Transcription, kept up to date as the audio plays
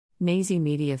Nazi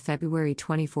Media February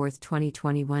 24,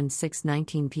 2021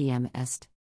 6:19 p.m. Est.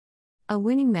 A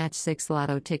winning Match 6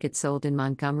 lotto ticket sold in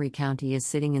Montgomery County is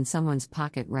sitting in someone's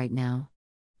pocket right now.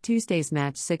 Tuesday's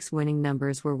Match 6 winning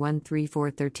numbers were 1, 3,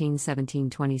 4, 13, 17,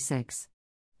 26.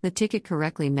 The ticket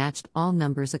correctly matched all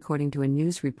numbers according to a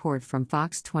news report from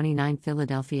Fox 29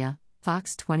 Philadelphia,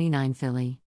 Fox 29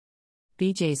 Philly.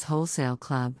 BJ's Wholesale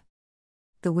Club.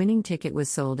 The winning ticket was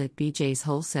sold at BJ's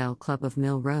Wholesale Club of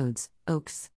Mill Roads,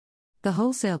 Oaks. The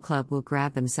Wholesale Club will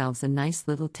grab themselves a nice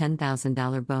little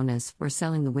 $10,000 bonus for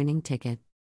selling the winning ticket.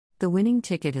 The winning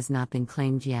ticket has not been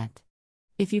claimed yet.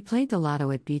 If you played the lotto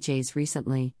at BJ's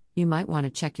recently, you might want to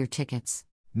check your tickets.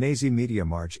 Nazi Media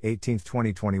March 18,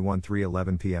 2021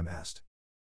 3:11 p.m. Est.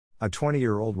 A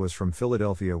 20-year-old was from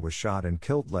Philadelphia was shot and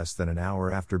killed less than an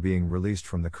hour after being released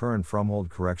from the current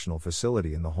Fromhold Correctional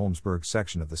Facility in the Holmesburg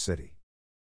section of the city.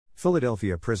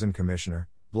 Philadelphia Prison Commissioner,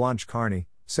 Blanche Carney,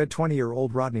 said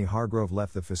 20-year-old Rodney Hargrove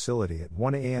left the facility at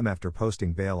 1 a.m. after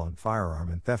posting bail on firearm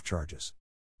and theft charges.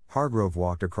 Hargrove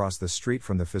walked across the street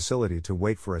from the facility to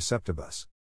wait for a SEPTA bus.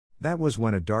 That was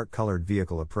when a dark-colored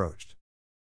vehicle approached.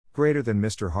 Greater than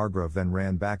Mr. Hargrove then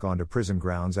ran back onto prison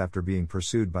grounds after being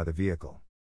pursued by the vehicle.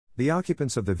 The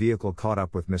occupants of the vehicle caught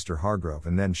up with Mr. Hargrove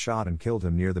and then shot and killed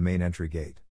him near the main entry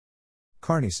gate.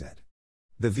 Carney said.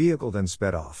 The vehicle then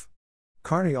sped off.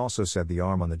 Carney also said the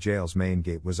arm on the jail's main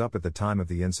gate was up at the time of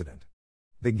the incident.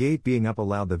 The gate being up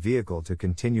allowed the vehicle to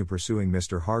continue pursuing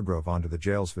Mr. Hargrove onto the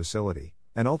jail's facility,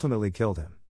 and ultimately killed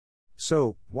him.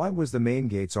 So, why was the main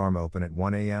gate's arm open at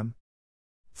 1 a.m.?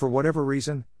 For whatever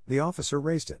reason, the officer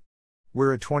raised it.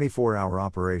 We're a 24-hour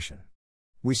operation.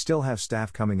 We still have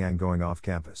staff coming and going off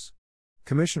campus.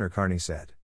 Commissioner Carney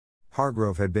said.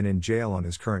 Hargrove had been in jail on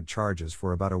his current charges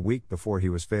for about a week before he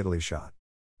was fatally shot.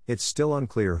 It's still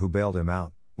unclear who bailed him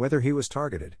out, whether he was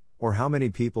targeted, or how many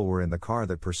people were in the car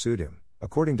that pursued him,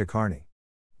 according to Carney.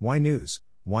 Y News,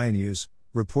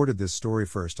 reported this story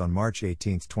first on March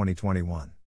 18, 2021.